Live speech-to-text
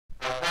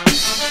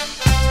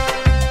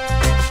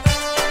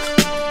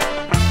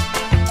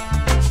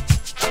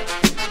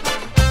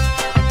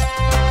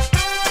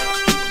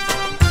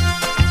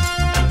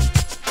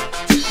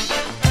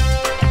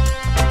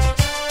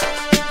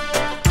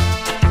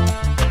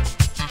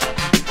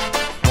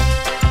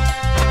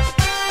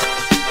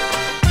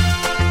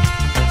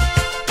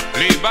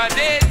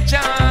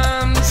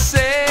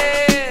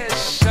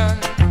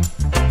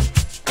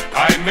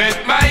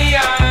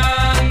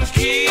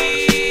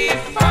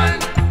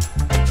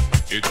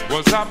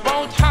was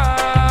about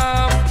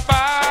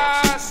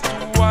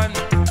 1:30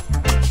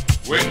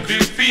 when the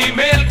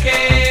female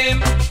came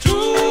to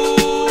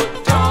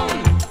town.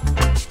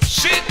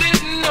 She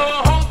didn't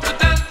know how to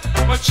dance,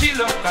 but she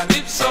loved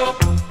calypso.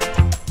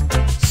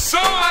 So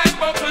I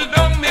buckled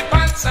down my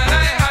pants and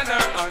I had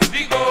her on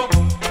the go.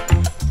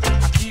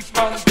 I keep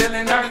on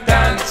telling her,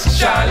 dance,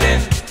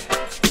 Charlene,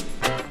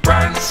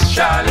 prance,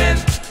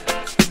 Charlene,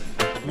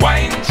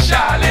 wine,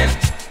 Charlene,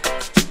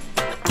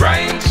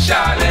 grind,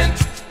 Charlene,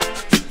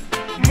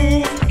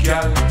 move,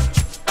 girl,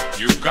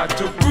 you got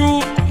to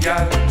groove,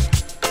 girl.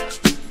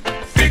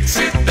 Fix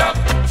it up,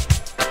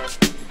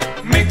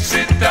 mix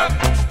it up,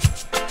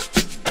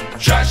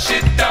 trash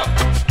it up,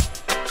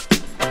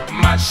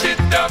 mash it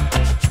up.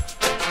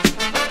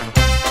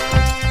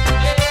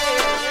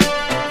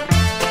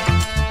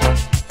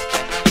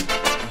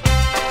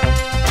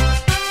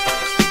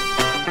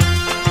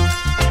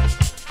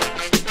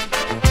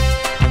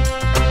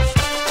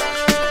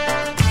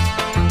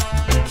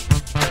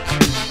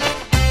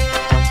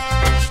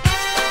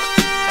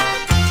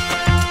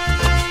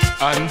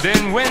 And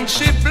then when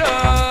she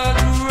blood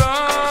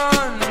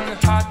run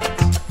hot,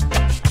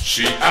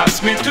 she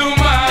asked me to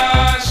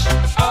mash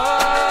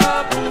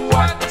up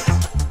what?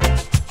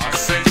 I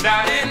said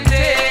that in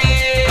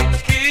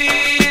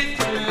naked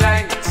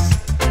light.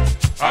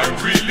 I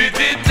really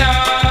did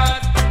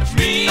not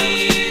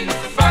mean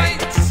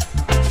fight.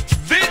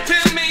 They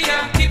tell me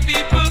Yankee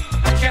people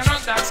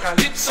cannot dance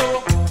calypso.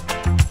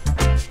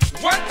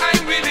 What I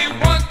really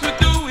want to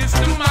do is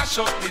to mash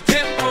up the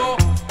tempo.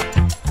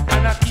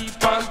 And I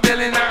keep on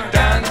telling her,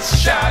 dance,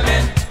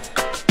 Charlene,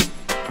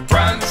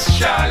 prance,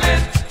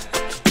 Charlene,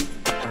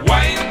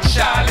 wine,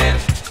 Charlene,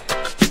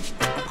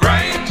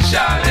 grind,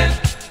 Charlene,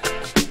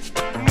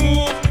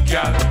 move,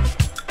 girl,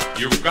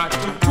 you got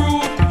to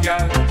groove,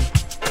 girl.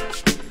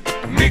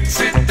 Mix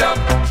it up,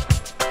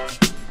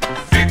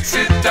 fix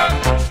it up,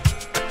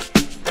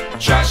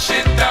 trash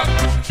it up,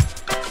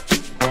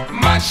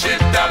 mash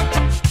it up.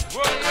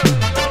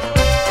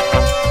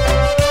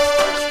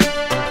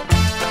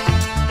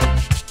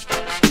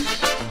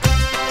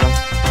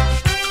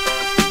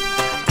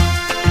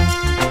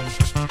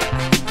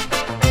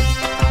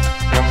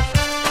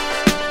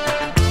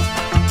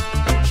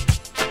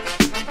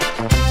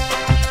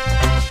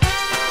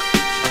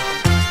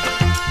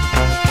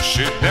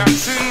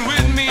 Dancing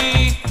with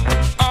me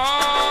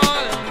all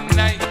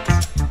night.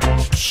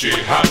 She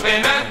have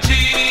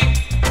energy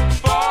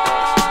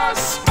for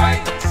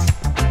spite.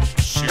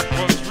 She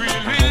was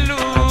really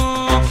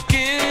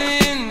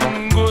looking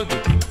good,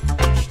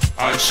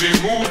 and she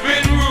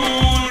moving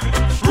rude,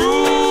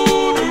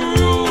 rude,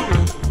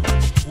 rude.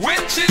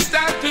 When she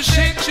start to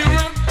shake, she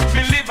run,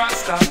 believe I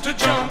start to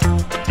jump.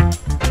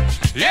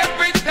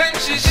 Every time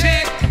she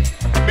shake,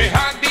 me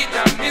heart beat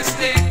a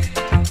mistake.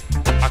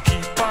 I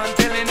keep on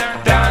telling her,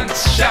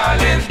 dance,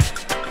 Charlene,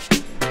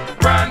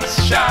 prance,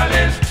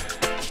 Charlene,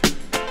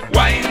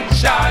 wine,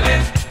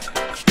 Charlene,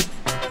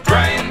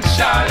 grind,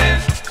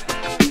 Charlene,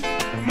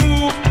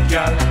 move,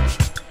 girl,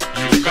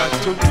 you got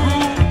to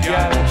groove,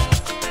 girl.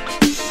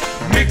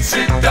 Mix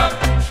it up,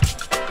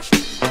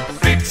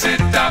 fix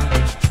it up,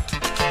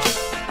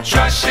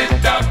 trash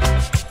it up,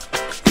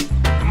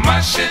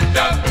 mash it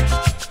up.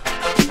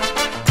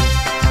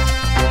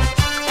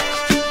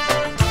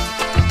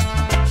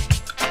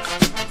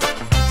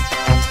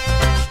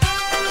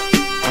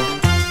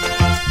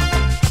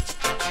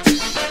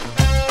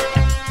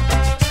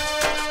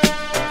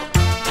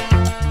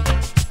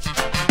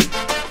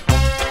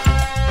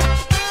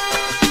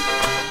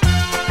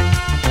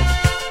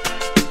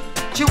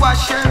 She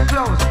wash your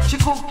clothes, she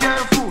cook your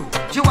food.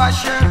 She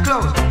wash your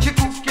clothes, she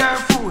cook your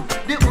food.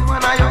 The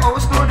woman at your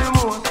house know the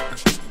most.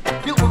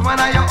 The woman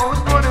at your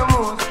house know the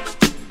most.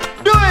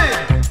 Do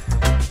it!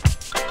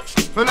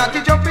 Well, not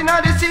he jump in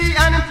at the sea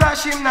and him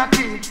flash him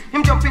natty.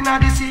 Him jump in at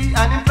the sea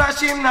and him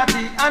flash him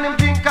natty. And him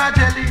drink a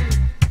jelly.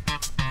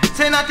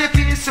 Say natty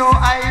feel so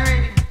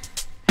irate.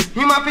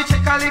 Him happy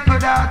check a little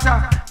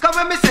data. Come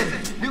when me say,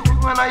 the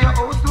woman at your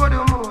house know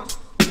the most.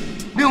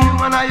 The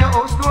woman at your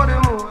house know the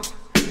most.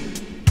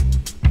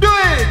 Do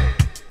it!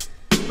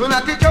 Well,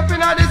 natty jump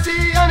in at the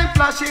sea and him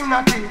flash him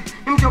natty.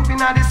 Him jump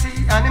in at the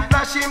sea and him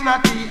flash him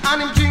natty.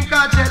 And him drink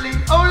a jelly.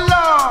 Oh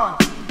Lord!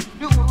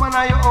 The woman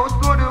at your house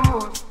know the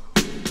most.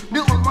 The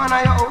woman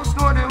at your house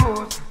know the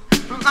most.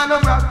 And no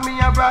brag me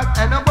a brag,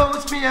 and no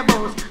boast me a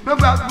boast. No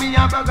brag me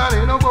a brag,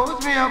 and no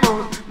boast me a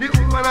boast. The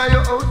woman at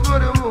your house know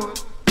the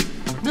most.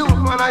 The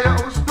woman at your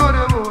house know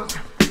the most.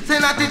 Say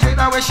natty treat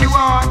her where she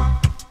want.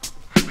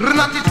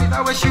 Natty treat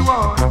her where she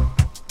want.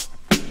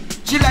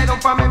 She lie down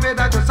for me bed,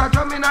 I just a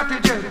drum in at the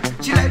dread.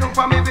 She lie down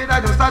for me bed, I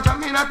just a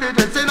drum in at the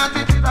dread. Say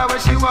natty treat her where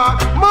she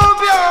want.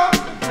 Move ya!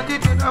 Natty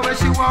treat her where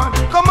she want.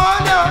 Come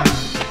on ya!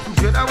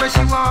 Treat her where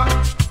she want.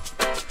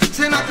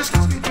 Say natty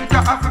excuse me treat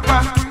her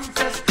African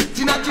princess.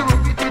 She natty rub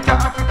me treat her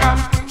African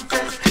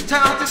princess. Say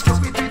natty excuse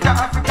me treat her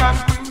African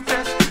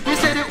princess. You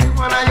say the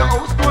woman at your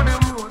house know the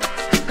most.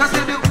 Cause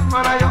say the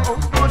woman at your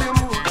house know the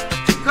most.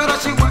 Cause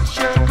she wash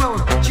your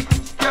clothes, she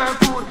cook your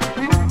food.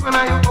 The woman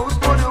at your house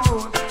know the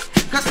most.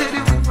 Cause say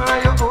the woman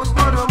at your house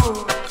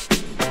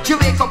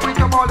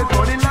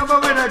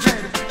a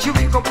dread. She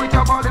wake up with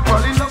her body,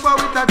 fall in love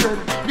with a dread.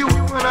 The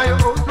woman of your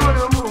house know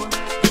the most.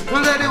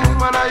 Don't let the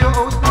woman of your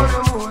house know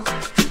the most.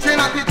 Say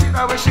not to take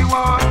her where she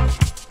want,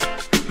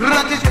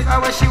 not to take her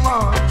where she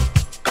want.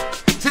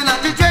 Say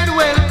not to dread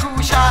well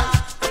crucial,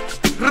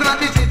 not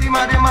to take him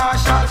at the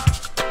marshal.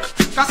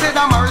 Cause say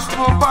that Morris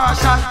more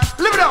partial.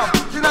 Live it up.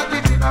 Say not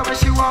to take her where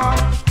she want,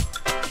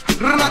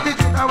 not to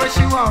take her where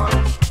she want.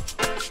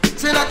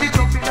 Say that he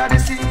jumping at the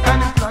sea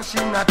and him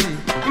flashing at it.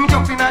 Him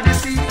jumping at the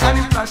sea and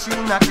him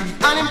flashing at it.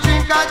 And him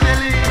drink a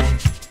jelly.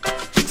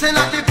 Say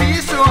that he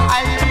be so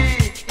irie.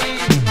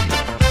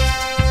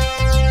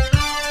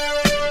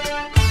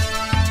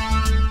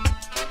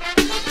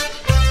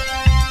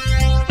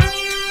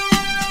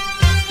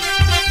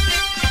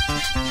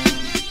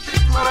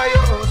 Man of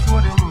your house know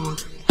the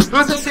most.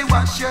 Don't say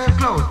wash your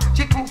clothes,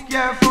 she cook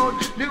your food.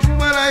 The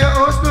woman of your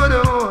house know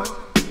the most.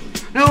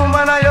 The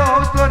woman of your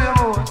house know the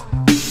most.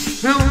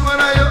 The woman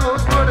of your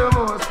house know the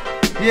most.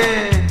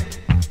 Yeah.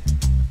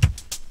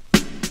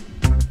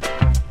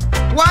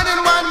 One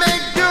and one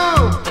make two.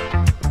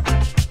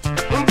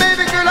 And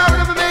baby girl, I'll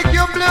never make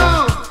you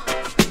blue.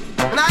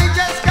 And I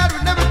just got to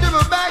never do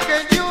my back,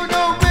 and you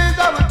know where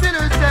I would be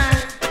the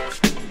same.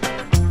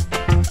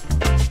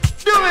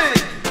 Do it.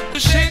 To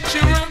shake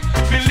your room,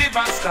 believe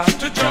I start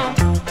to jump.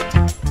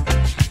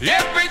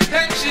 Every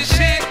time she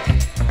shake,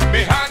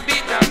 me heart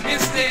beat a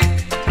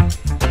mistake.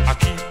 I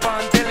keep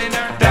on telling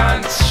her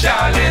dance,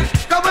 Charlene.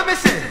 Come with me,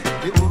 say.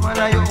 The woman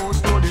of your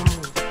house know the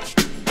most.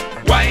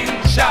 Wine,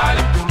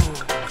 Charlene.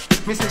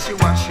 Me say she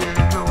wash your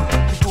clothes,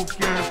 she cook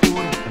your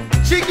food.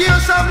 She give you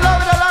some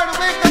love that Lord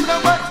wake up the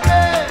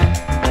birthday.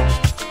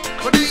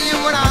 But do you hear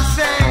what I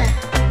say?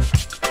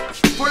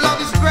 For love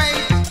is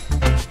great,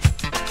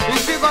 and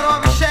she got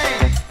all the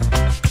shame.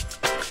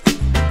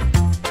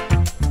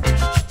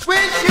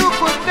 Wish you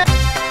could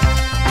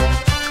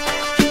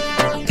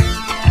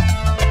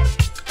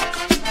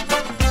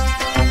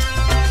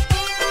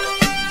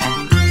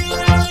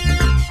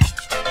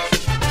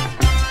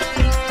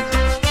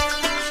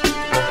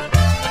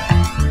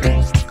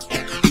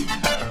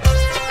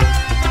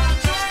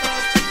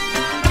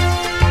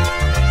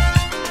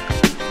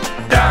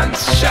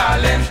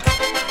Charlene,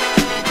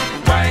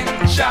 wine,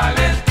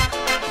 Charlene,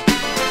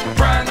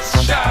 prance,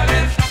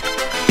 Charlene,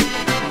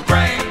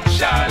 grind,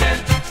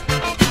 Charlene.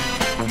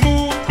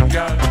 Move,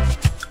 girl,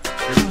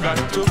 you got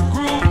to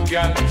groove,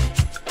 girl.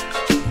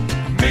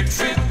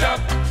 Mix it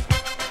up,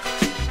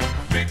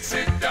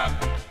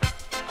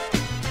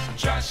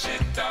 trash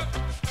it up,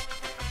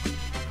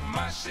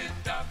 mash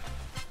it up.